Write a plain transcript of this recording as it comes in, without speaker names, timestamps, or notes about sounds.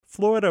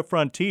Florida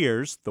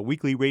Frontiers, the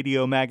weekly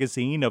radio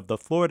magazine of the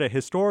Florida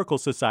Historical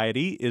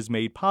Society, is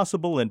made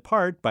possible in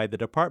part by the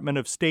Department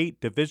of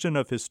State Division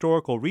of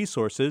Historical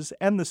Resources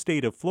and the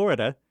state of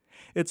Florida.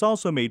 It's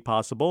also made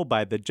possible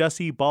by the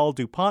Jesse Ball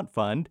DuPont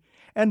Fund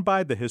and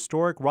by the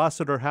historic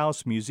Rossiter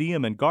House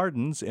Museum and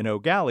Gardens in Eau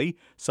Gallie,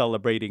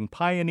 celebrating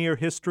pioneer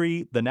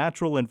history, the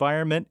natural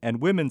environment, and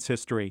women's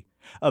history.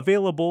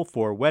 Available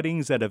for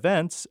weddings and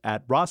events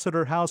at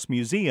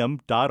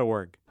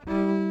rossiterhousemuseum.org.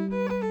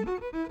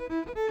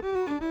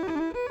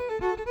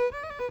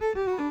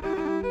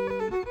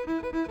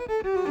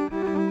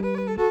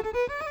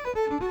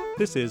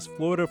 This is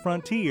Florida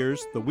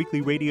Frontiers, the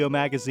weekly radio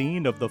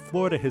magazine of the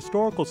Florida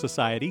Historical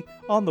Society,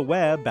 on the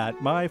web at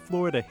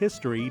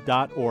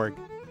myfloridahistory.org.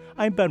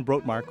 I'm Ben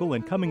Brotmarkle,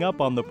 and coming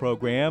up on the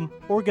program,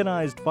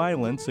 organized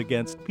violence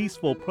against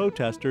peaceful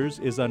protesters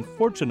is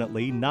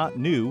unfortunately not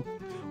new.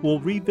 We'll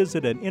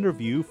revisit an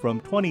interview from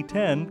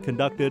 2010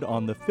 conducted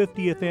on the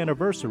 50th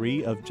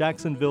anniversary of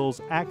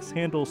Jacksonville's Axe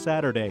Handle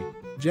Saturday.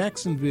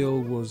 Jacksonville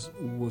was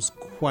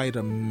quite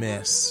a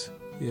mess.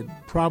 It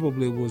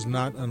probably was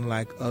not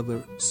unlike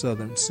other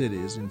southern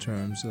cities in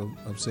terms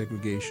of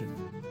segregation.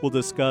 We'll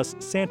discuss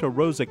Santa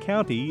Rosa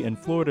County in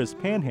Florida's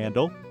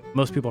Panhandle.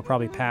 Most people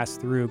probably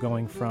passed through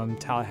going from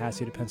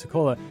Tallahassee to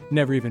Pensacola,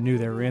 never even knew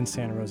they were in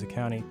Santa Rosa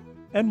County.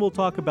 And we'll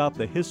talk about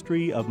the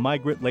history of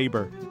migrant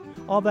labor.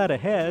 All that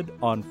ahead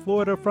on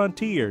Florida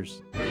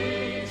Frontiers.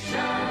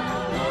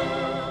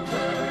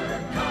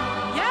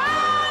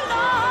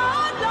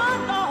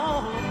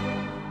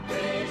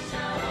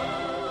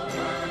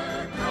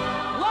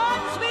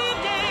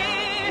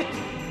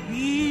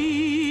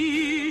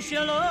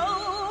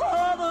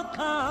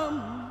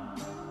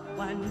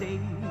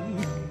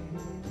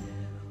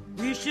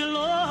 We shall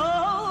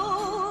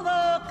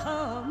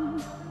overcome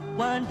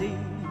one day.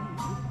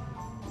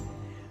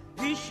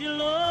 We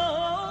shall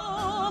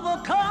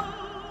overcome,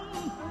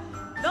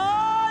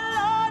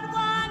 Lord,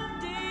 one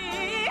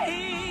day.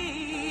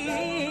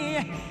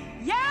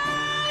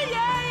 Yeah,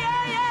 yeah,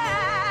 yeah,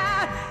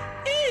 yeah.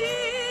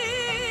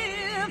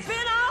 If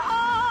in our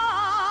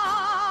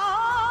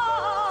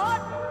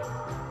heart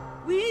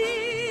we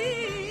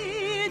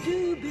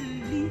do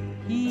believe,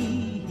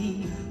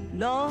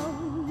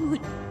 Lord,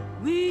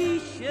 we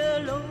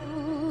shall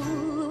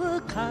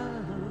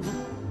overcome,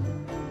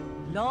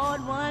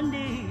 Lord, one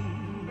day.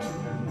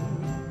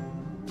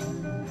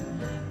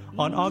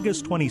 On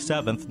August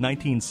 27,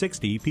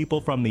 1960,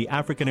 people from the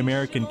African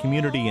American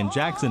community in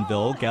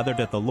Jacksonville gathered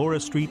at the Laura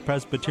Street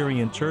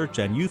Presbyterian Church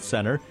and Youth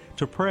Center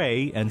to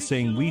pray and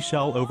sing "We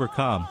Shall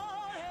Overcome."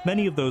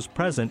 Many of those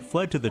present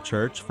fled to the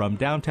church from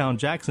downtown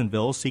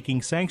Jacksonville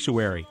seeking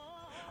sanctuary.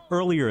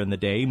 Earlier in the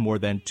day, more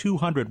than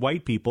 200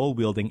 white people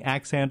wielding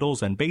axe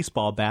handles and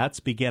baseball bats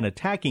began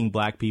attacking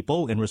black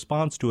people in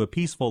response to a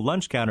peaceful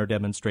lunch counter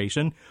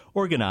demonstration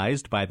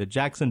organized by the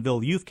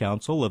Jacksonville Youth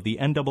Council of the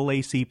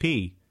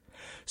NAACP.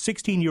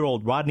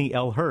 16-year-old Rodney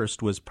L.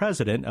 Hurst was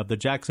president of the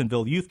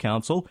Jacksonville Youth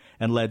Council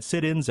and led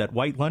sit-ins at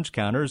white lunch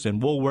counters in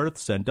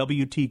Woolworth's and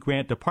W.T.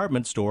 Grant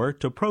department store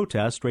to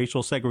protest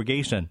racial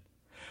segregation.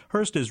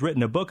 Hurst has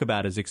written a book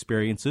about his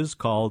experiences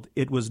called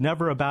 "It Was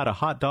Never About a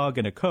Hot Dog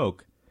and a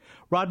Coke."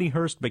 Rodney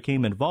Hurst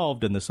became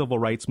involved in the civil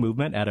rights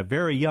movement at a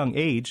very young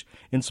age,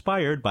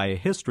 inspired by a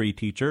history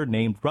teacher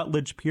named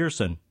Rutledge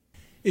Pearson.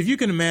 If you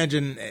can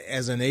imagine,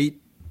 as an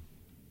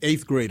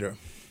eighth grader,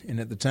 and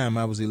at the time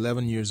I was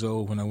 11 years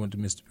old when I went to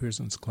Mr.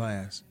 Pearson's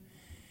class,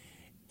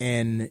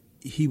 and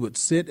he would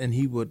sit and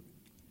he would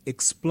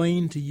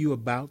explain to you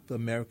about the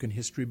American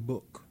history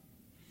book.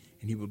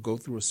 And he would go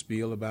through a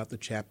spiel about the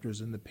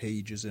chapters and the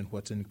pages and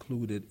what's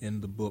included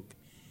in the book.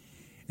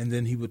 And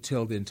then he would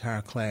tell the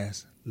entire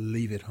class,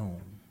 leave it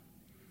home.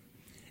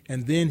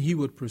 And then he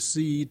would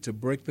proceed to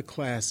break the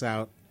class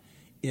out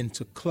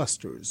into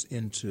clusters,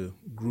 into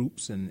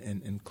groups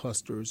and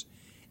clusters,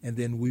 and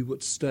then we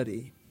would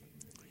study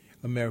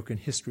American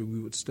history. We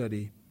would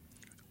study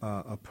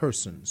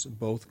persons,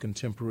 both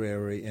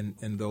contemporary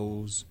and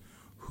those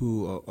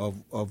who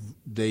of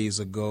days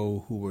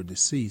ago who were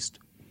deceased.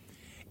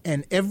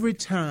 And every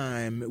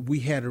time we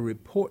had a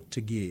report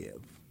to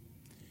give,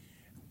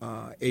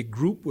 a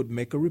group would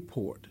make a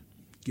report,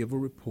 give a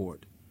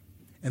report,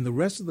 and the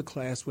rest of the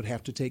class would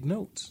have to take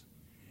notes.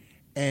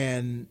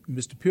 And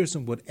Mr.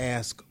 Pearson would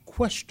ask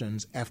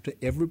questions after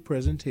every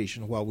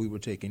presentation while we were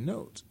taking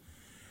notes.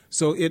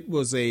 So it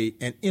was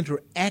an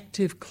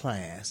interactive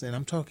class, and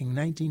I'm talking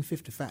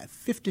 1955,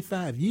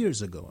 55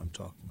 years ago I'm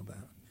talking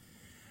about.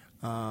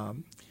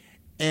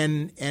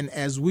 And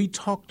as we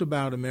talked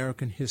about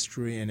American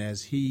history and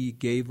as he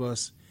gave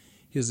us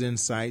his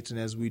insights and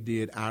as we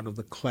did out of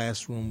the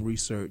classroom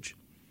research,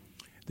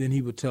 then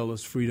he would tell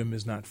us freedom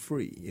is not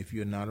free. If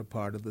you're not a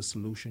part of the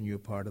solution, you're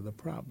part of the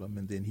problem.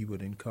 And then he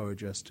would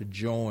encourage us to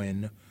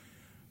join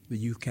the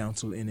Youth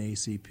Council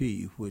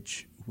NAACP,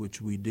 which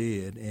we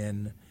did.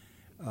 And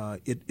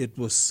it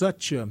was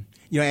such a,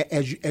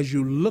 as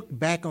you look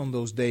back on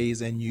those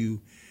days and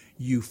you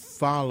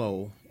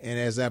follow, and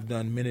as I've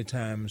done many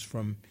times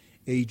from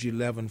age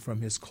 11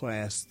 from his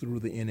class through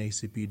the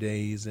NAACP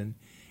days, and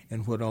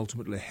and what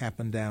ultimately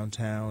happened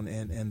downtown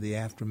and the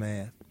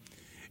aftermath.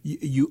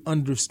 You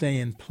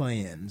understand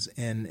plans,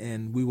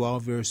 and we were all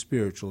very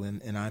spiritual,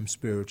 and I'm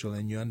spiritual,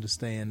 and you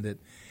understand that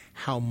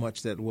how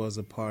much that was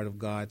a part of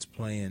God's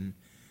plan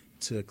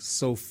to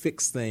so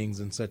fix things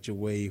in such a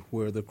way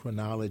where the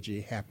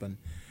chronology happened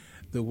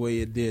the way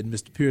it did.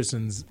 Mr.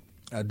 Pearson's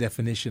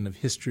definition of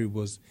history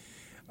was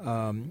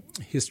a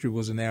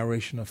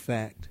narration of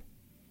fact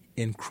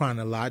in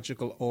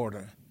chronological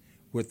order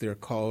with their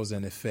cause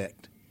and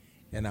effect.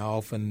 And I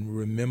often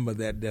remember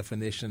that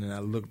definition, and I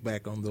look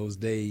back on those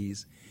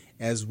days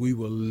as we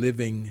were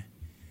living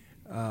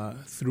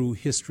through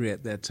history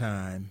at that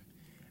time,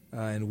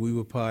 and we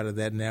were part of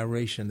that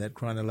narration, that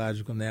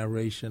chronological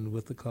narration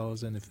with the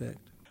cause and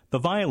effect. The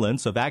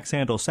violence of Axe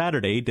Handle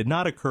Saturday did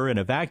not occur in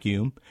a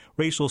vacuum.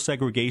 Racial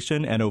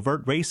segregation and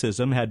overt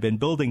racism had been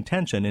building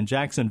tension in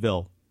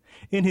Jacksonville.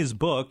 In his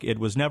book, It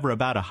Was Never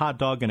About a Hot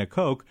Dog and a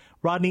Coke,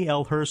 Rodney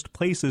L. Hurst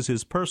places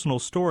his personal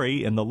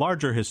story in the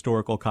larger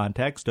historical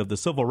context of the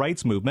civil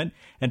rights movement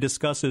and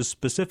discusses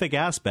specific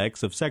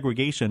aspects of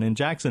segregation in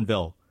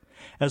Jacksonville.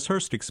 As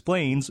Hurst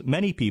explains,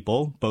 many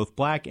people, both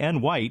black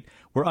and white,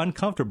 were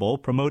uncomfortable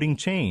promoting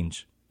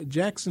change.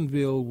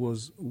 Jacksonville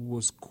was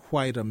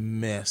quite a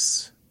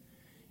mess.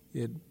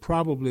 It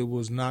probably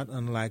was not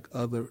unlike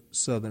other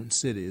southern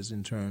cities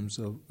in terms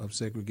of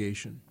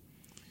segregation.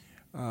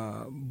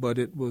 But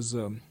it was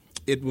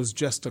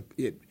just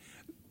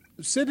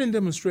sit-in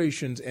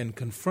demonstrations and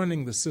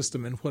confronting the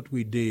system and what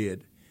we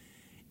did,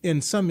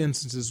 in some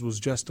instances, was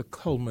just a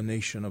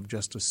culmination of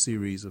just a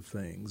series of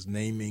things,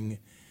 naming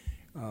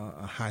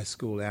a high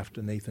school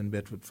after Nathan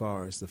Bedford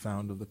Forrest, the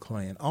founder of the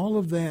Klan. All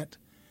of that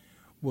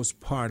was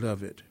part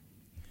of it.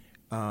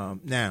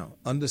 Now,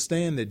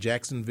 understand that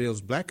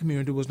Jacksonville's black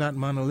community was not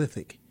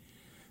monolithic.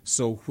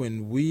 So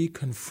when we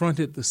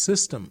confronted the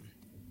system,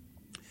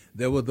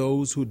 there were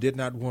those who did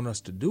not want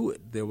us to do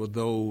it. There were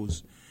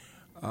those,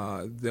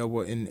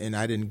 and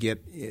I didn't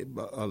get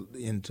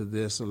into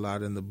this a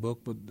lot in the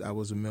book, but I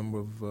was a member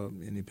of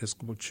an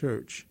Episcopal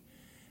church,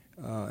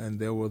 and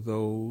there were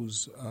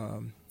those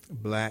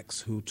blacks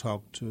who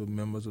talked to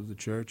members of the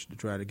church to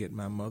try to get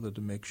my mother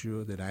to make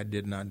sure that I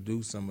did not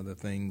do some of the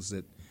things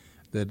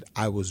that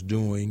I was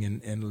doing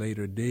and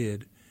later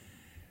did.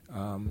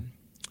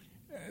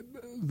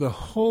 The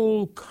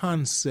whole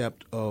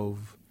concept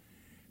of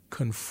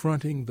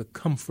confronting the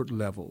comfort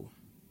level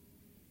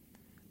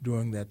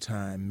during that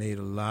time made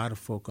a lot of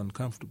folk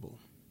uncomfortable.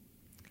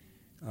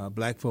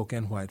 Black folk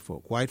and white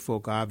folk. White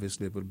folk,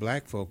 obviously, but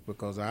black folk,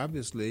 because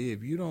obviously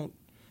if you don't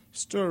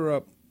stir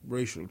up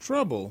racial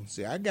trouble,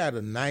 see, I got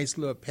a nice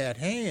little pat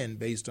hand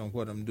based on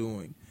what I'm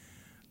doing.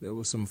 There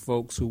were some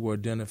folks who were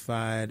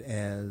identified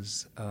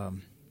as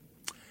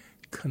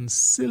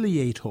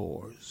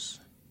conciliators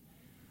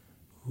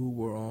who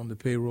were on the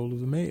payroll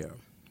of the mayor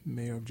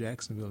of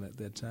Jacksonville at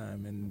that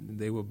time, and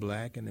they were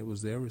black, and it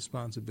was their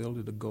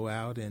responsibility to go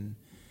out and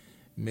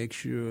make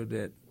sure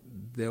that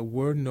there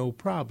were no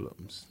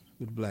problems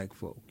with black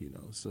folk,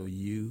 So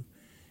you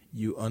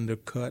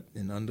undercut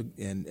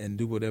and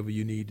do whatever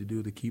you need to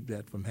do to keep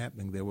that from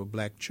happening. There were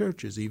black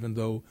churches, even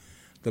though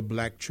the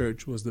black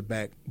church was the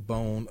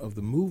backbone of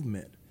the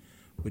movement,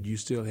 but you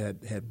still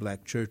had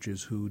black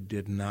churches who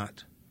did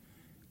not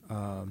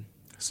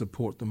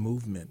support the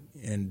movement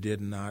and did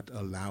not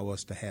allow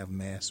us to have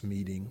mass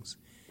meetings,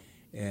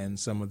 and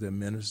some of their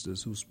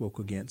ministers who spoke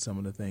against some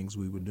of the things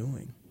we were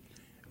doing.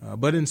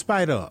 But in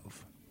spite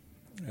of,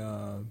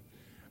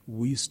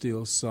 we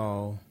still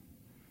saw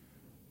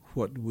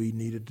what we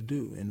needed to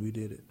do, and we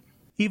did it.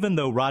 Even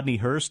though Rodney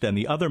Hurst and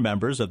the other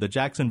members of the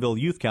Jacksonville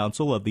Youth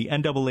Council of the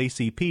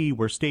NAACP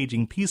were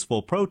staging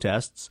peaceful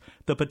protests,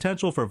 the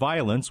potential for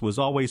violence was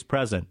always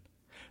present.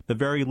 The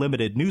very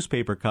limited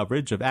newspaper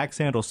coverage of Axe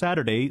Handle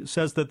Saturday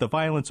says that the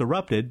violence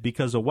erupted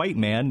because a white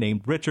man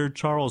named Richard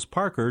Charles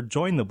Parker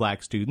joined the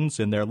black students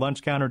in their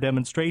lunch counter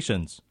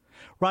demonstrations.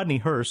 Rodney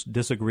Hurst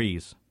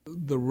disagrees.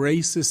 The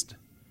racists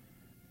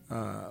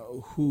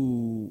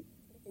who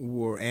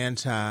were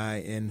anti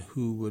and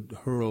who would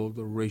hurl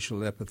the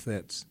racial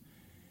epithets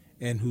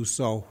and who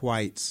saw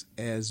whites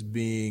as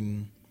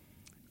being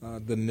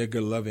the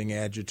nigger-loving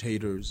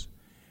agitators,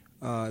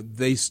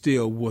 they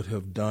still would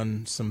have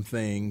done some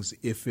things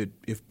if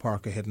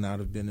Parker had not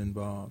have been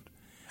involved.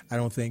 I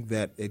don't think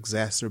that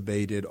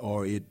exacerbated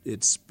or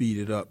it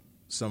speeded up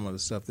some of the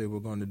stuff they were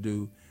going to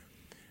do.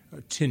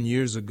 10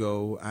 years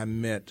ago, I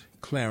met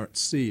Clarence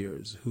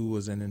Sears, who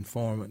was an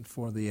informant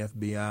for the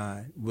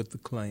FBI with the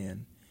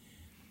Klan,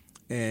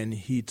 and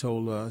he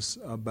told us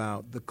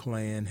about the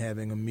Klan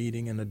having a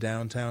meeting in a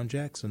downtown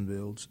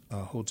Jacksonville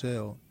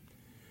hotel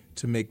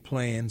to make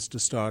plans to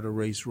start a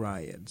race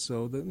riot.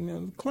 So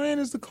the Klan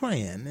is the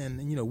Klan,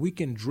 and we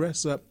can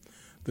dress up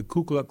the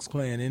Ku Klux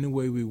Klan any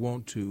way we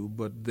want to,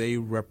 but they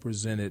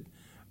represented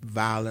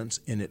violence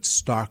in its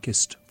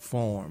starkest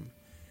form,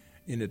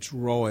 in its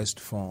rawest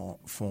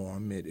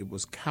form. It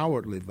was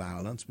cowardly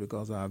violence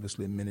because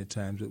obviously many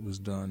times it was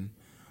done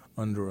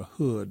under a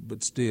hood,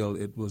 but still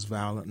it was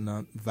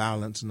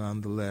violence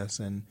nonetheless,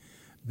 and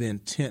the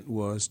intent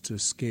was to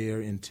scare,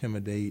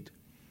 intimidate,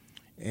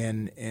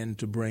 and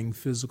to bring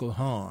physical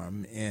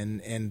harm.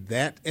 And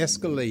that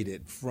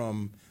escalated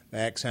from the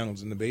axe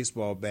handles and the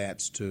baseball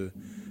bats to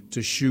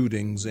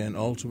shootings and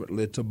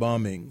ultimately to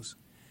bombings.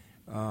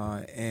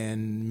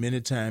 And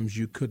many times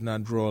you could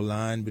not draw a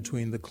line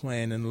between the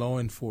Klan and law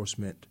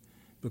enforcement,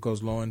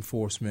 because law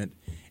enforcement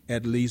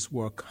at least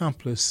were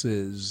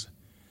accomplices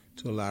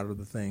to a lot of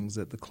the things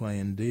that the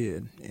Klan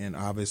did. And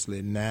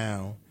obviously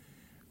now,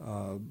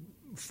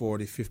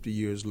 40, 50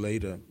 years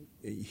later,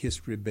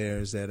 history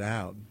bears that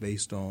out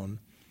based on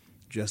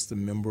just the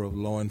member of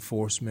law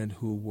enforcement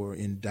who were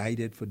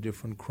indicted for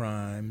different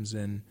crimes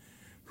and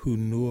who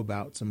knew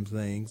about some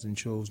things and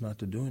chose not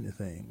to do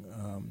anything.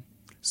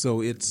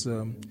 So it's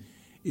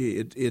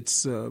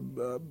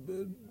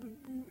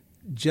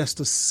just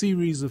a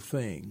series of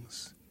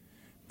things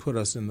put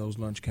us in those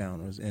lunch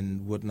counters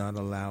and would not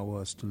allow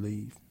us to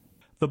leave.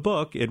 The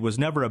book, It Was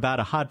Never About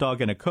a Hot Dog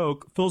and a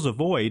Coke, fills a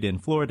void in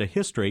Florida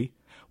history.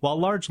 While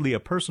largely a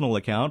personal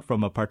account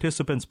from a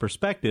participant's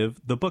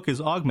perspective, the book is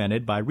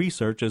augmented by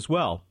research as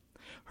well.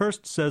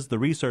 Hurst says the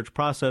research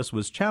process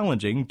was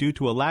challenging due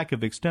to a lack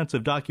of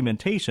extensive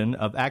documentation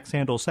of Axe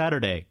Handle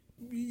Saturday.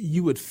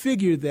 You would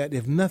figure that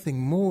if nothing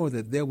more,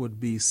 that there would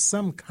be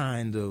some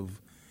kind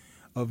of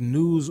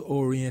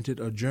news-oriented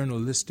or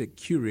journalistic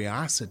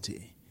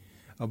curiosity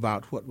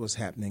about what was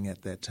happening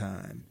at that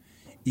time.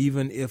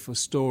 Even if a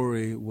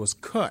story was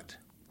cut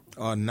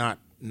or not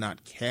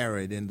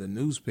carried in the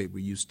newspaper,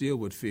 you still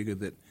would figure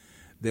that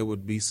there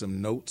would be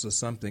some notes or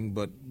something,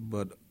 but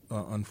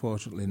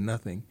unfortunately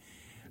nothing.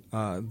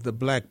 The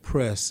black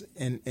press,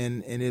 and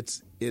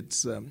it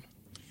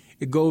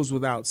goes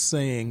without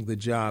saying the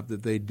job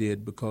that they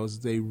did, because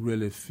they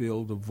really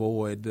filled a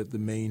void that the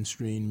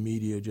mainstream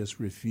media just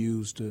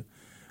refused to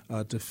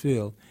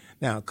fill.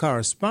 Now,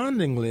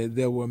 correspondingly,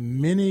 there were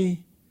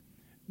many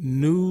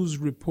news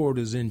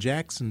reporters in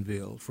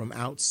Jacksonville from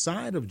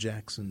outside of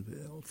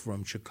Jacksonville,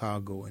 from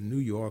Chicago and New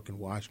York and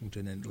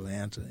Washington and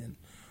Atlanta and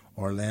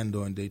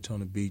Orlando and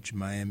Daytona Beach,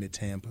 Miami,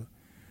 Tampa,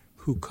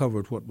 who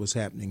covered what was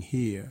happening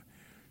here.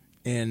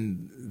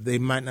 And they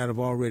might not have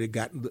already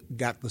got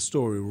the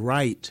story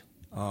right.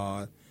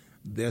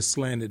 Their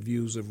slanted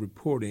views of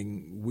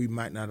reporting we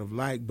might not have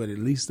liked, but at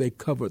least they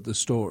covered the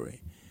story.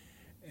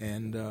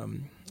 And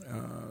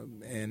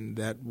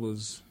that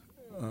was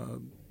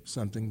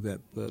something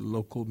that the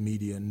local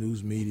media,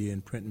 news media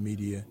and print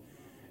media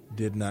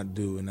did not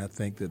do. And I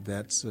think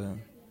that's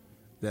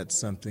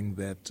something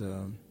that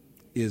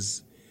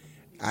is,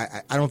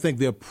 I don't think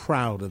they're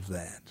proud of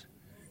that.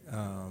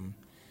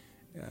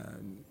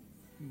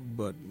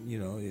 But,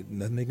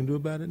 nothing they can do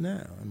about it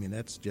now. I mean,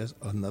 that's just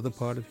another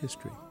part of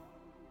history.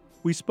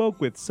 We spoke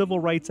with civil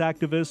rights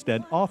activist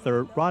and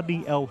author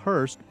Rodney L.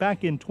 Hurst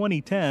back in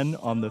 2010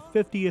 on the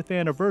 50th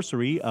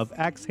anniversary of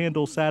Axe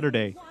Handle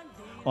Saturday.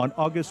 On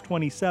August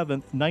 27,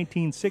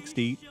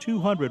 1960,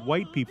 200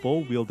 white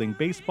people wielding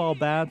baseball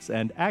bats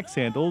and axe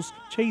handles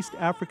chased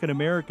African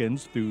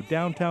Americans through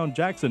downtown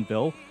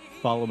Jacksonville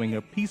following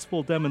a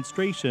peaceful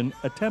demonstration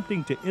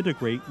attempting to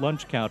integrate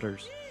lunch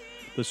counters.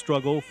 The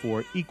struggle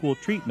for equal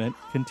treatment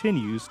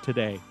continues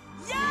today.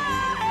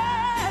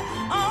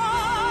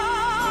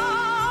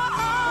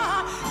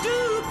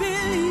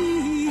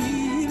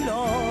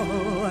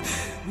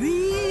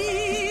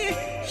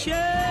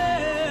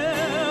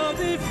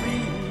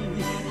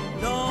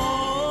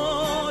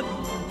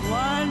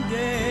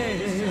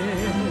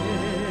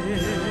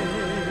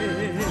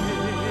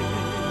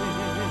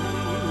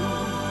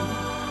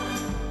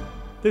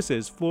 This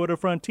is Florida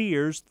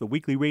Frontiers, the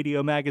weekly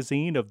radio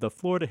magazine of the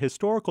Florida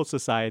Historical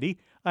Society.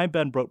 I'm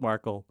Ben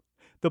Brookmarkle.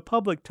 The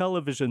public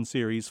television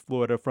series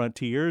Florida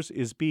Frontiers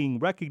is being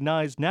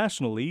recognized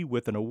nationally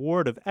with an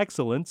award of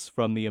excellence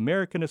from the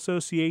American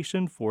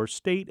Association for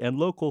State and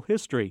Local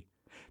History.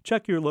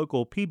 Check your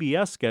local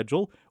PBS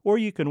schedule, or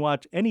you can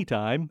watch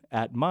anytime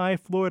at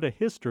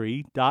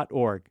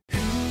myfloridahistory.org.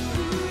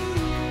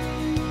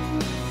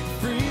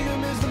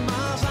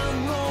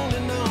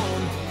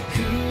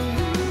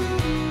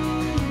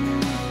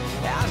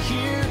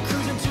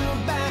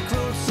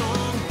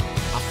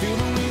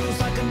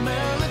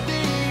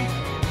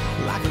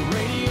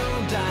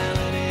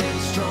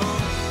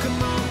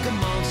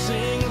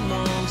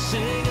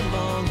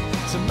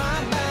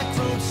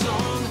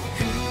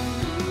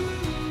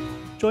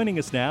 Joining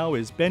us now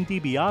is Ben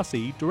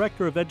DiBiase,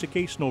 Director of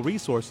Educational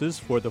Resources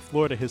for the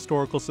Florida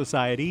Historical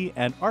Society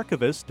and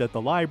archivist at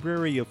the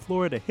Library of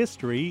Florida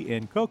History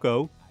in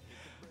Cocoa.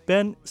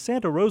 Ben,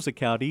 Santa Rosa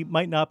County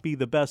might not be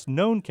the best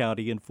known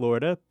county in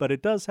Florida, but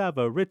it does have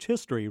a rich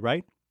history,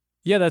 right?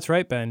 Yeah, that's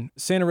right, Ben.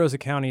 Santa Rosa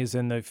County is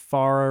in the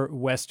far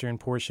western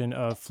portion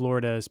of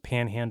Florida's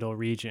Panhandle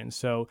region.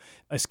 So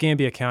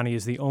Escambia County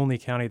is the only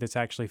county that's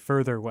actually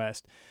further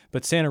west.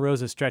 But Santa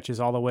Rosa stretches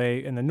all the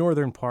way in the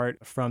northern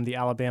part from the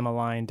Alabama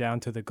line down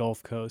to the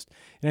Gulf Coast.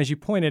 And as you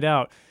pointed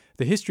out,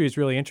 The history is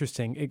really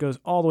interesting. It goes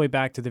all the way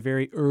back to the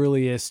very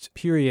earliest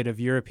period of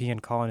European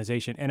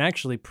colonization, and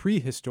actually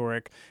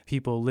prehistoric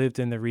people lived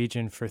in the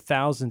region for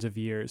thousands of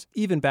years,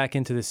 even back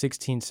into the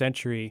 16th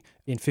century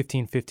in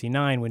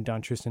 1559 when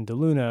Don Tristan da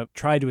Luna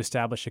tried to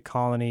establish a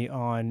colony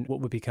on what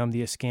would become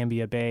the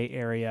Escambia Bay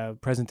area,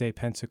 present-day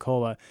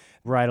Pensacola,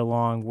 right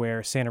along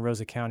where Santa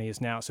Rosa County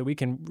is now. So we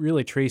can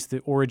really trace the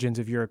origins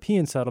of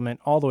European settlement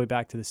all the way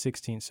back to the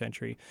 16th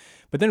century.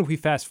 But then if we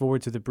fast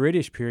forward to the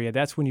British period,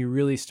 that's when you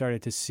really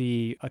started to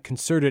see a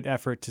concerted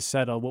effort to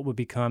settle what would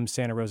become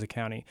Santa Rosa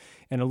County.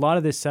 And a lot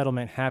of this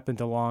settlement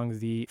happened along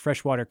the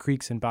freshwater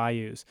creeks and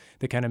bayous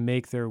that kind of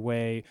make their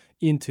way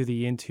into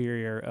the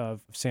interior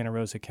of Santa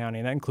Rosa County.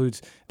 And that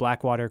includes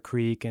Blackwater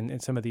Creek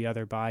and some of the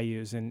other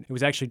bayous. And it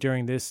was actually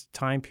during this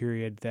time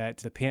period that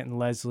the Pant and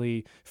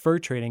Leslie Fur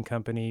Trading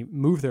Company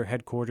moved their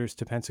headquarters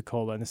to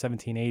Pensacola in the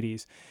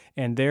 1780s.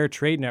 And their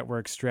trade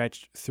network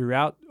stretched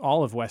throughout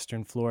all of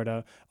western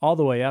Florida, all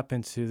the way up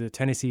into the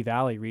Tennessee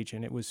Valley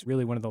region. It was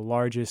really one of the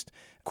largest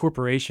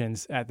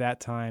corporations at that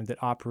time that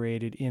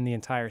operated in the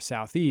entire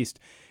Southeast.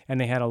 And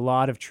they had a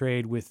lot of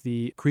trade with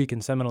the Creek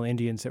and Seminole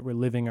Indians that were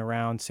living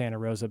around Santa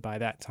Rosa by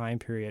that time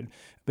period.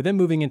 But then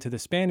moving into the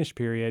Spanish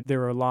period, there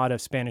were a lot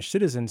of Spanish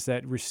citizens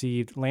that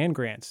received land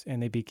grants,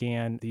 and they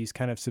began these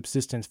kind of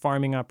subsistence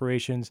farming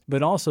operations,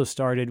 but also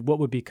started what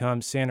would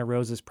become Santa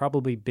Rosa's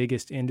probably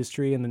biggest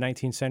industry in the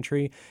 19th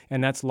century,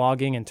 and that's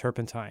logging and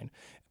turpentine.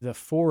 The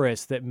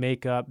forests that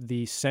make up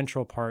the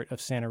central part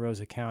of Santa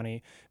Rosa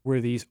County were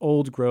these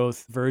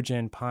old-growth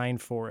virgin pine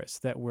forests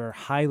that were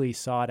highly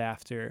sought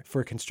after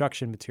for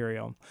construction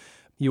material.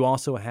 You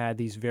also had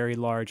these very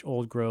large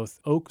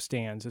old-growth oak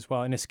stands as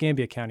well, in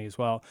Escambia County as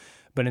well.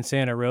 But in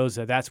Santa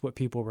Rosa, that's what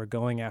people were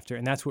going after,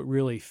 and that's what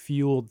really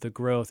fueled the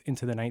growth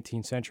into the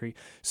 19th century.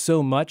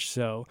 So much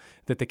so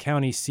that the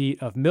county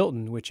seat of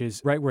Milton, which is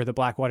right where the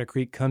Blackwater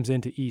Creek comes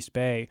into East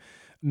Bay,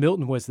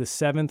 Milton was the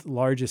 7th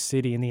largest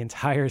city in the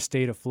entire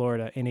state of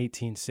Florida in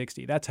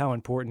 1860. That's how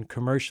important,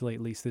 commercially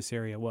at least, this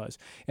area was.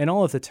 And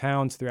all of the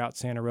towns throughout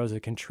Santa Rosa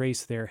can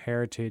trace their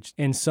heritage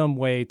in some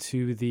way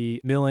to the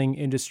milling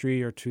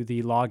industry or to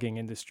the logging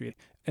industry.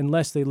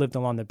 Unless they lived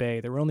along the bay.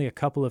 There were only a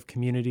couple of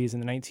communities in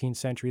the 19th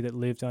century that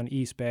lived on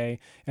East Bay,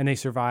 and they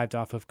survived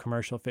off of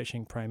commercial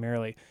fishing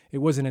primarily. It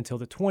wasn't until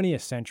the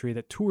 20th century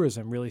that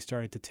tourism really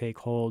started to take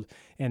hold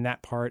in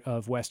that part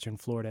of western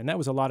Florida. And that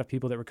was a lot of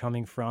people that were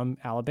coming from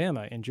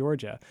Alabama and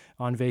Georgia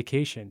on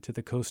vacation to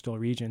the coastal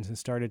regions and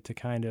started to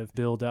kind of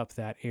build up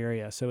that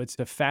area. So it's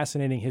a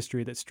fascinating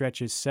history that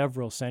stretches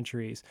several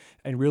centuries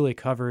and really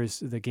covers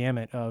the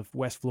gamut of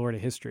West Florida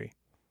history.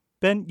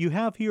 Ben, you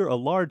have here a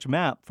large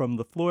map from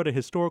the Florida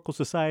Historical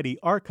Society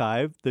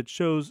archive that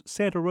shows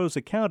Santa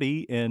Rosa County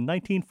in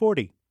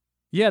 1940.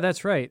 Yeah,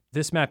 that's right.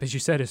 This map, as you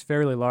said, is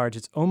fairly large.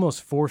 It's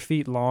almost 4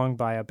 feet long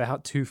by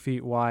about 2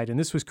 feet wide. And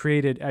this was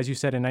created, as you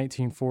said, in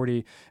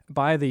 1940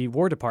 by the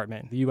War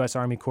Department, the U.S.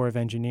 Army Corps of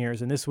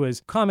Engineers. And this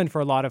was common for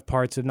a lot of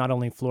parts of not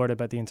only Florida,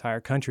 but the entire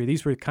country.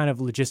 These were kind of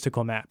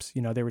logistical maps.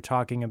 You know, they were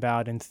talking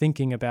about and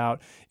thinking about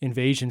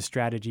invasion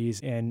strategies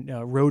and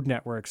road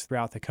networks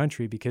throughout the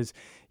country because,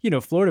 you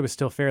know, Florida was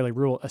still fairly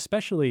rural,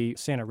 especially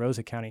Santa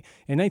Rosa County.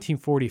 In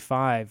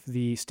 1945,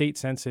 the state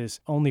census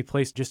only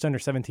placed just under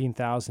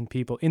 17,000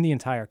 people in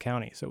the entire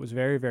county. So it was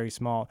very, very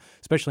small,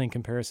 especially in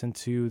comparison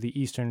to the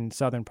eastern and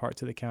southern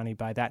parts of the county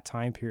by that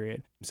time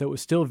period. So it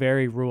was still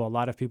very rural. A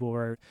lot of people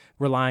were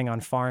relying on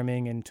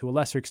farming and to a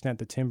lesser extent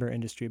the timber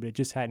industry, but it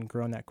just hadn't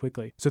grown that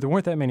quickly. So there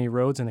weren't that many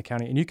roads in the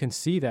county. And you can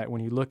see that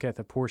when you look at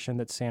the portion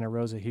that's Santa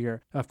Rosa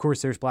here. Of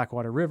course, there's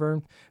Blackwater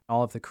River,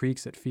 all of the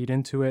creeks that feed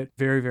into it.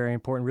 Very, very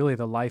important, really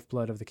the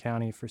lifeblood of the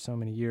county for so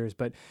many years.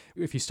 But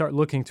if you start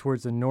looking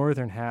towards the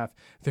northern half,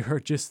 there are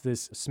just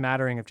this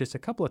smattering of just a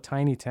couple of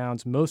tiny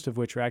towns, most of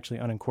which are actually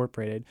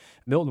unincorporated.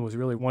 Milton was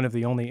really one of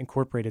the only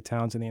incorporated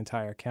towns in the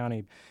entire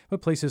county.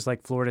 But places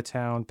like Florida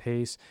Town,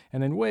 Pace,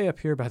 and then way up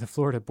here by the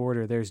Florida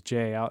border, there's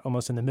Jay, out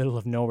almost in the middle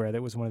of nowhere.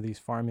 That was one of these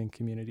farming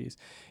communities.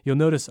 You'll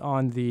notice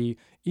on the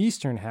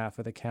eastern half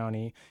of the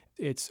county,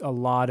 it's a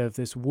lot of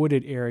this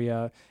wooded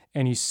area,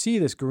 and you see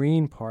this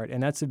green part,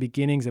 and that's the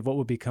beginnings of what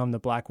would become the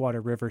Blackwater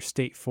River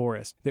State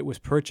Forest that was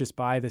purchased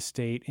by the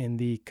state in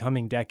the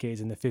coming decades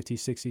in the 50s,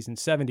 60s, and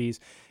 70s,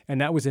 and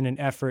that was in an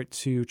effort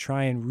to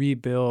try and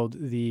rebuild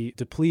the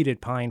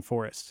depleted pine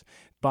forests.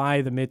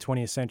 By the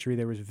mid-20th century,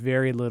 there was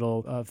very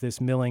little of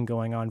this milling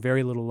going on,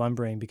 very little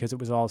lumbering because it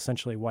was all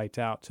essentially wiped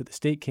out. So the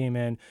state came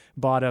in,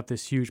 bought up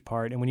this huge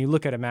part. And when you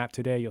look at a map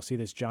today, you'll see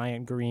this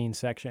giant green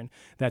section.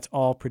 That's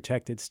all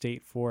protected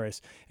state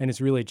forest. And it's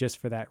really just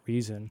for that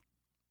reason.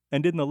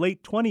 And in the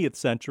late 20th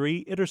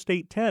century,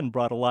 Interstate 10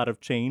 brought a lot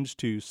of change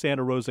to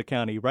Santa Rosa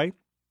County, right?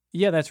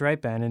 Yeah, that's right,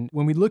 Ben. And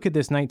when we look at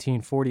this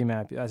 1940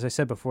 map, as I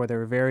said before, there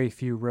were very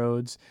few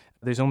roads.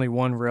 There's only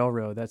one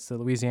railroad. That's the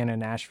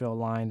Louisiana-Nashville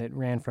line that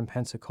ran from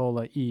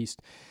Pensacola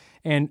east.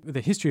 And the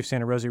history of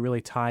Santa Rosa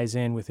really ties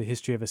in with the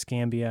history of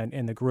Escambia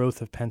and the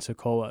growth of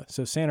Pensacola.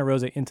 So Santa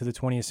Rosa into the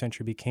 20th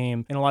century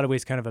became, in a lot of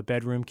ways, kind of a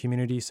bedroom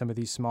community. Some of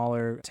these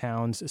smaller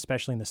towns,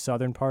 especially in the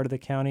southern part of the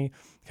county,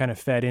 kind of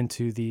fed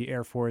into the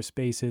Air Force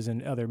bases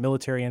and other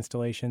military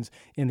installations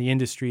in the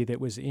industry that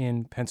was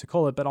in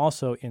Pensacola, but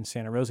also in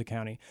Santa Rosa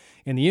County.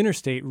 And the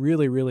interstate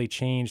really, really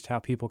changed how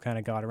people kind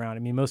of got around.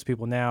 I mean, most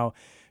people now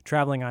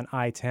traveling on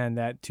I-10,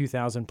 that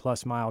 2,000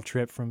 plus mile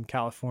trip from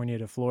California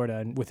to Florida.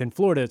 And within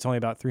Florida, it's only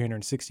about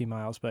 360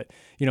 miles. But,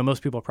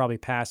 most people probably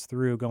passed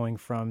through going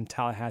from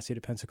Tallahassee to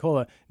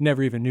Pensacola,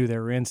 never even knew they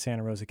were in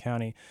Santa Rosa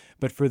County.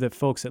 But for the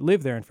folks that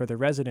live there and for the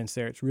residents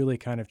there, it's really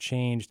kind of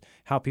changed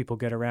how people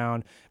get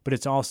around. But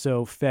it's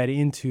also fed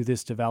into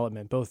this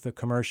development, both the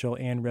commercial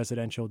and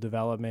residential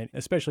development,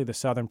 especially the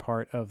southern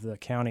part of the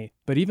county.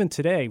 But even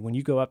today, when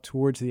you go up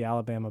towards the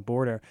Alabama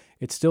border,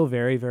 it's still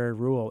very, very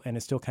rural, and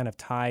it's still kind of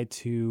tied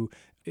to,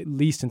 at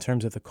least in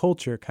terms of the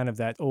culture, kind of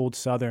that old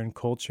Southern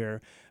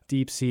culture,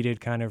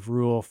 deep-seated kind of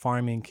rural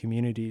farming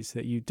communities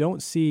that you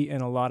don't see in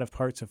a lot of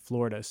parts of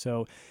Florida.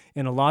 So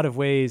in a lot of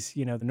ways,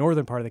 the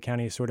northern part of the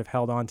county has sort of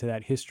held on to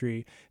that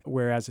history,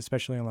 whereas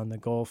especially along the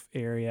Gulf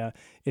area,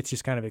 it's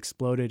just kind of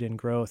exploded in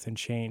growth and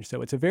change.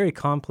 So it's a very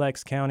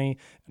complex county,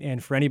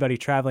 and for anybody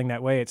traveling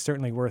that way, it's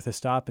certainly worth a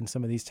stop in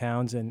some of these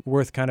towns and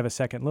worth kind of a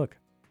second look.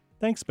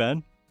 Thanks,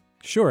 Ben.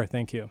 Sure,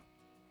 thank you.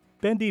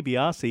 Ben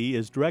DiBiase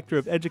is Director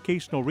of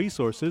Educational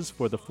Resources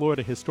for the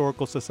Florida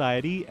Historical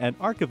Society and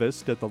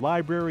Archivist at the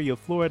Library of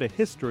Florida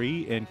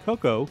History in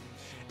Cocoa.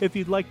 If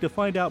you'd like to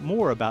find out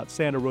more about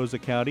Santa Rosa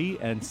County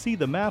and see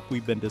the map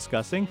we've been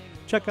discussing,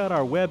 check out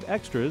our web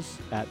extras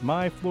at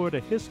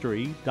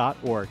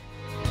myfloridahistory.org.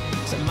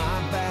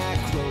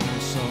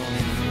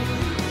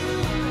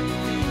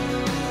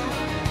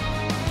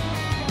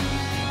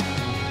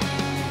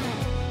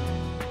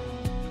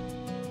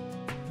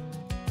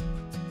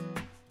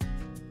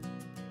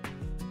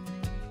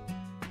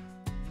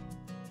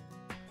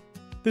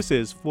 This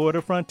is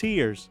Florida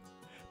Frontiers.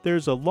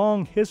 There's a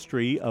long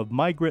history of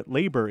migrant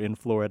labor in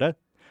Florida.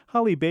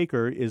 Holly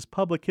Baker is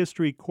Public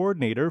History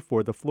Coordinator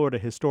for the Florida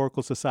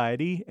Historical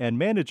Society and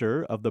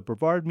manager of the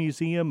Brevard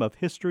Museum of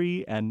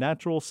History and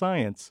Natural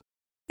Science.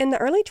 In the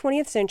early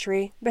 20th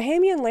century,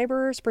 Bahamian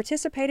laborers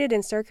participated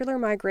in circular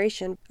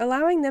migration,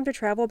 allowing them to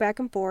travel back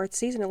and forth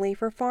seasonally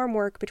for farm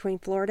work between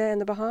Florida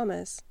and the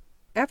Bahamas.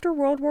 After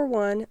World War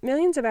I,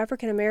 millions of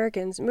African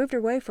Americans moved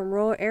away from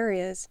rural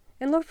areas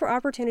and looked for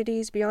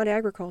opportunities beyond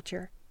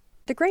agriculture.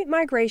 The Great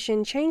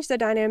Migration changed the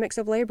dynamics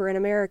of labor in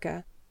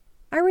America.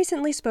 I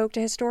recently spoke to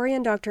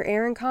historian Dr.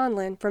 Erin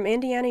Conlin from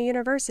Indiana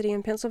University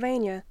in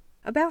Pennsylvania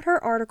about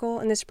her article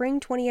in the spring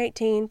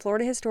 2018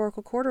 Florida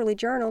Historical Quarterly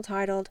Journal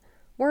titled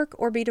Work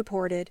or Be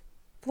Deported: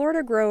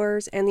 Florida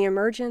Growers and the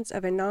Emergence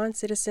of a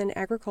Non-Citizen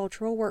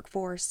Agricultural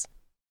Workforce.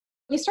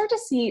 You start to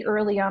see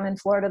early on in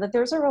Florida that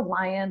there's a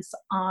reliance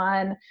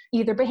on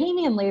either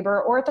Bahamian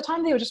labor, or at the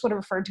time they just would have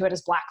referred to it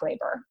as black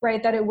labor,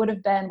 right? That it would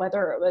have been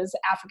whether it was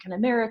African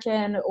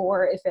American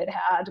or if it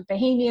had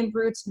Bahamian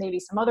roots, maybe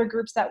some other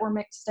groups that were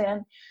mixed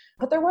in.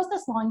 But there was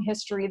this long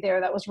history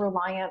there that was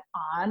reliant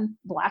on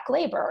black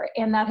labor,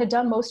 and that had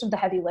done most of the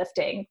heavy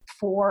lifting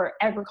for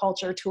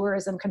agriculture,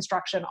 tourism,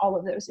 construction, all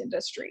of those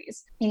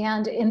industries.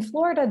 And in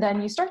Florida,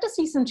 then you start to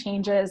see some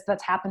changes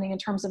that's happening in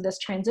terms of this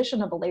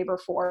transition of a labor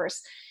force.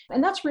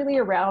 And that's really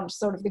around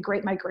sort of the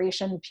Great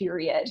Migration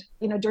period.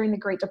 During the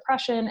Great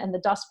Depression and the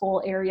Dust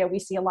Bowl area, we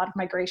see a lot of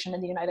migration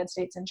in the United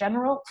States in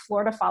general.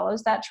 Florida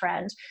follows that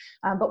trend,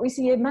 but we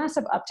see a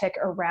massive uptick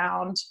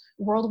around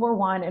World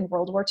War I and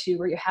World War II,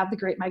 where you have the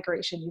Great Migration.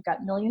 You've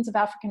got millions of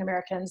African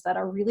Americans that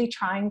are really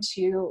trying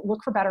to look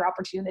for better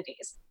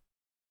opportunities.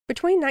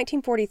 Between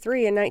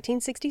 1943 and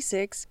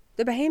 1966,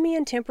 the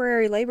Bahamian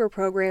Temporary Labor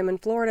Program in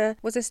Florida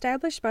was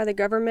established by the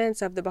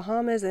governments of the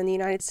Bahamas and the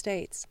United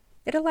States.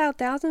 It allowed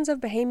thousands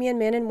of Bahamian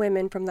men and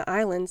women from the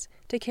islands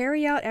to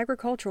carry out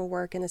agricultural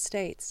work in the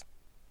states.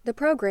 The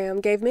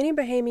program gave many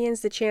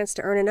Bahamians the chance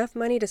to earn enough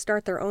money to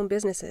start their own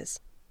businesses.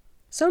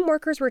 Some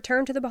workers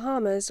returned to the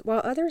Bahamas,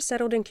 while others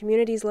settled in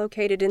communities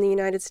located in the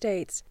United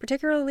States,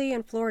 particularly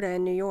in Florida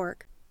and New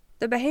York.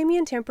 The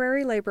Bahamian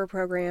Temporary Labor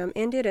Program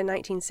ended in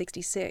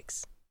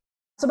 1966.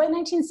 So by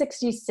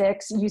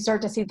 1966, you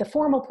start to see the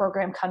formal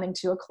program coming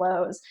to a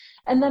close.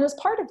 And then as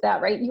part of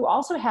that, right, you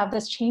also have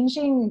this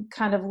changing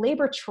kind of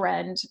labor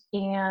trend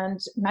and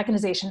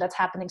mechanization that's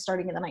happening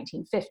starting in the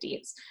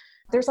 1950s.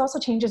 There's also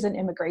changes in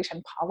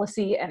immigration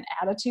policy and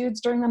attitudes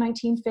during the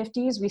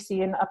 1950s. We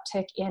see an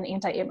uptick in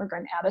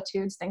anti-immigrant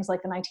attitudes, things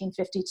like the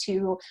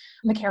 1952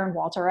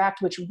 McCarran-Walter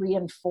Act, which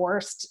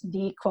reinforced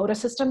the quota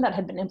system that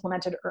had been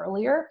implemented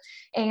earlier.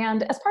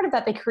 And as part of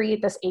that, they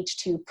create this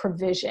H-2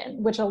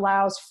 provision, which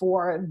allows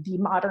for the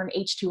modern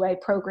H-2A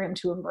program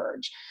to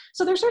emerge.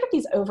 So there's sort of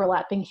these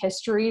overlapping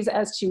histories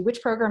as to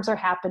which programs are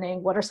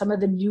happening, what are some of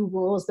the new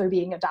rules they're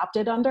being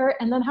adopted under,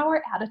 and then how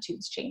are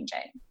attitudes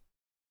changing.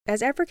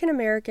 As African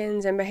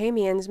Americans and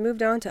Bahamians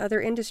moved on to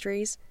other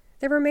industries,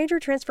 there were major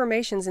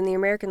transformations in the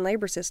American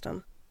labor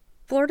system.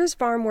 Florida's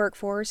farm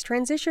workforce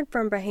transitioned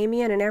from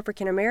Bahamian and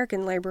African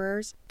American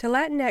laborers to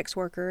Latinx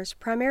workers,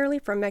 primarily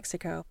from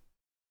Mexico.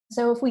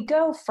 So if we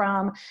go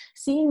from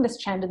seeing this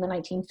trend in the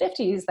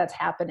 1950s that's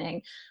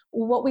happening,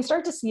 what we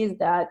start to see is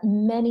that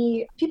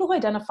many people who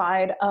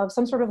identified of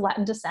some sort of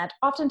Latin descent,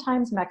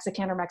 oftentimes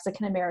Mexican or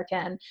Mexican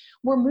American,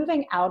 were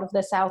moving out of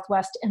the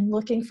Southwest and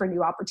looking for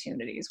new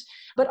opportunities,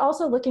 but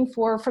also looking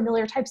for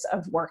familiar types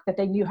of work that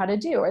they knew how to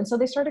do. And so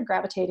they started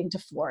gravitating to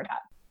Florida.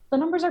 The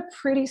numbers are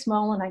pretty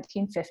small in the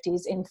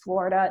 1950s in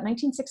Florida.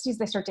 1960s,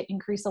 they start to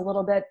increase a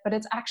little bit, but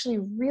it's actually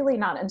really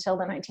not until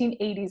the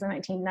 1980s and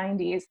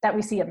 1990s that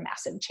we see a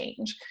massive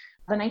change.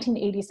 The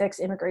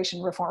 1986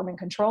 Immigration Reform and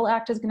Control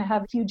Act is going to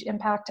have a huge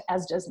impact,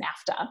 as does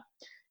NAFTA.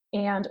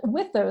 And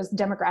with those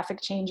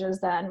demographic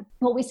changes, then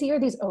what we see are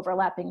these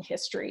overlapping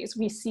histories.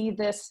 We see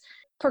this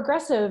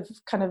progressive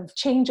kind of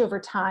change over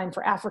time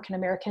for African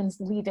Americans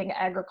leaving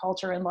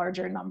agriculture in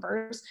larger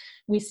numbers.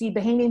 We see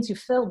Bahamians who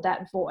filled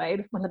that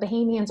void. When the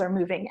Bahamians are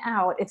moving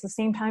out, it's the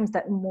same times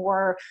that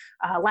more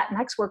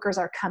Latinx workers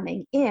are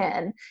coming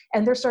in,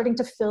 and they're starting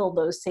to fill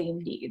those same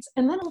needs.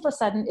 And then all of a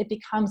sudden, it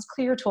becomes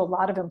clear to a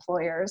lot of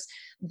employers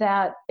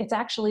that it's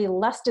actually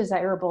less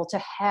desirable to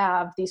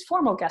have these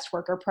formal guest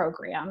worker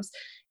programs.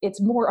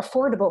 It's more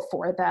affordable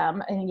for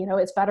them, and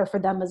it's better for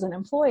them as an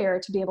employer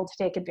to be able to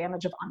take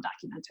advantage of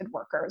undocumented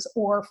workers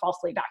or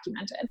falsely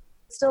documented.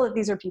 Still,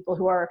 these are people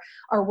who are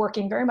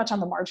working very much on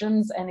the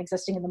margins and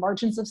existing in the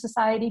margins of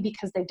society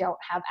because they don't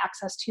have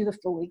access to the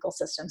full legal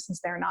system since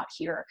they're not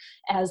here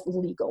as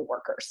legal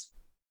workers.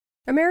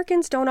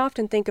 Americans don't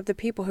often think of the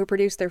people who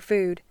produce their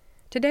food.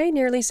 Today,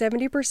 nearly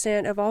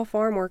 70% of all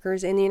farm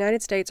workers in the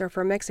United States are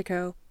from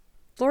Mexico.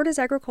 Florida's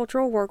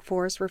agricultural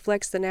workforce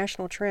reflects the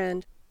national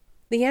trend.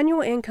 The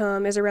annual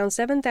income is around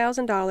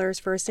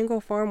 $7,000 for a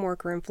single farm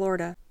worker in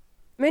Florida.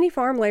 Many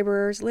farm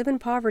laborers live in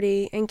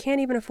poverty and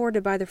can't even afford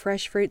to buy the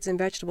fresh fruits and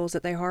vegetables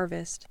that they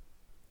harvest.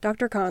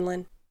 Dr.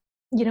 Conlin.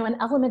 An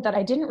element that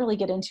I didn't really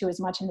get into as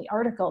much in the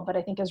article, but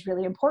I think is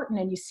really important,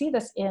 and you see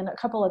this in a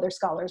couple other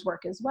scholars'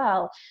 work as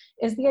well,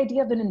 is the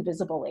idea of an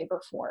invisible labor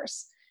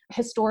force.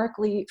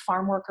 Historically,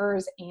 farm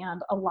workers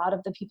and a lot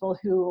of the people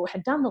who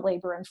had done the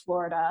labor in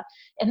Florida,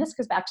 and this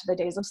goes back to the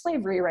days of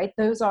slavery, right?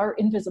 Those are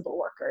invisible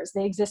workers.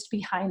 They exist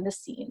behind the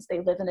scenes. They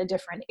live in a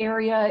different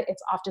area.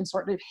 It's often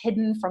sort of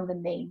hidden from the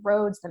main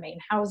roads, the main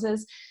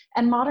houses.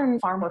 And modern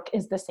farm work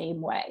is the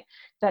same way,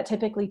 that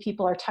typically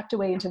people are tucked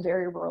away into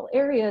very rural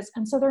areas.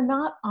 And so they're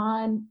not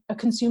on a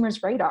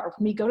consumer's radar.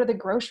 When we go to the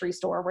grocery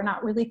store, we're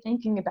not really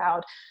thinking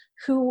about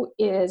who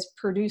is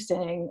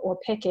producing or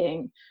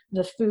picking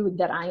the food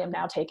that I am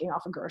now taking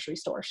off a grocery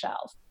store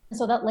shelf.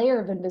 So that layer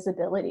of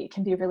invisibility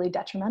can be really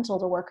detrimental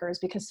to workers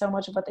because so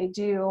much of what they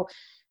do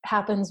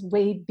happens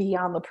way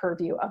beyond the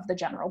purview of the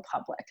general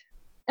public.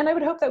 And I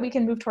would hope that we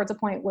can move towards a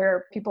point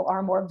where people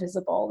are more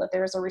visible, that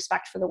there's a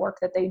respect for the work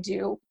that they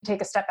do,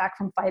 take a step back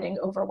from fighting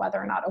over whether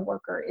or not a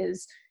worker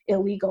is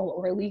illegal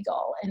or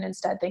illegal, and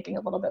instead thinking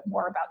a little bit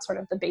more about sort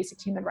of the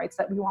basic human rights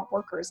that we want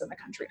workers in the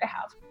country to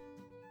have.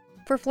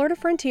 For Florida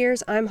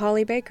Frontiers, I'm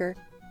Holly Baker,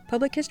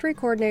 Public History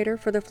Coordinator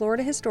for the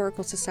Florida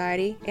Historical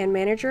Society and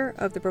manager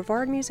of the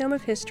Brevard Museum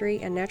of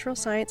History and Natural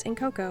Science in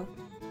Cocoa.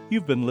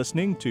 You've been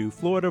listening to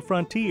Florida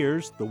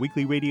Frontiers, the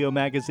weekly radio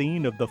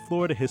magazine of the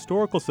Florida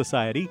Historical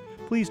Society.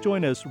 Please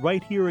join us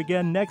right here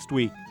again next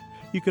week.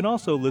 You can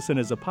also listen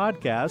as a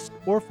podcast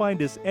or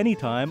find us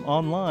anytime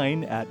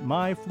online at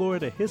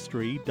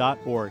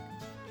myfloridahistory.org.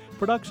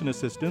 Production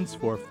assistance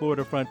for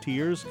Florida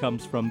Frontiers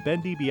comes from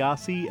Ben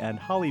DiBiase and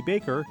Holly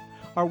Baker.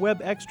 Our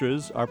web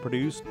extras are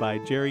produced by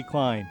Jerry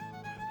Klein.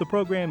 The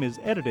program is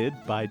edited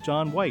by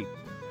John White.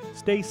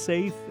 Stay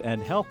safe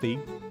and healthy.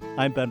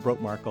 I'm Ben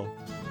Brotemarkle.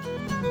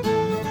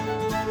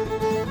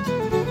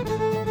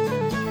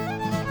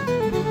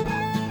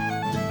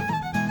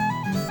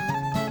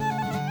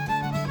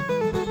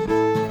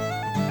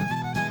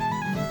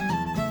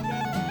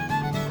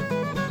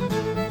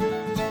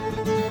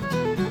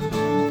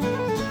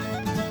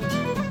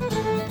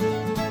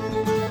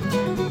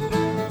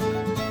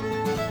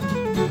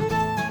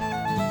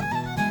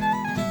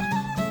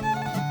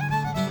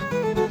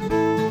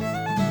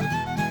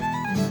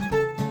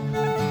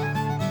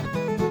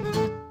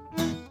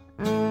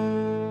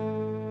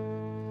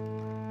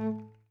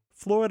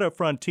 Florida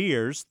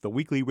Frontiers, the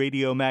weekly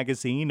radio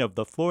magazine of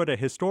the Florida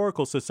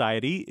Historical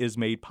Society, is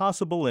made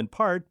possible in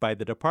part by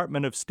the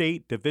Department of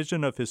State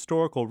Division of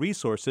Historical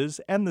Resources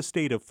and the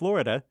state of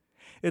Florida.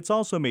 It's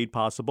also made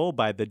possible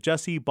by the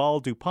Jessie Ball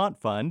DuPont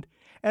Fund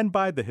and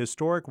by the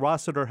historic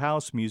Rossiter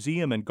House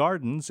Museum and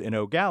Gardens in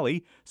Eau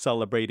Gallie,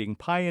 celebrating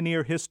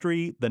pioneer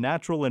history, the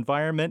natural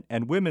environment,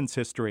 and women's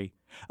history.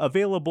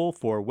 Available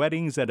for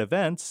weddings and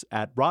events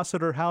at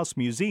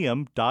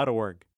rossiterhousemuseum.org.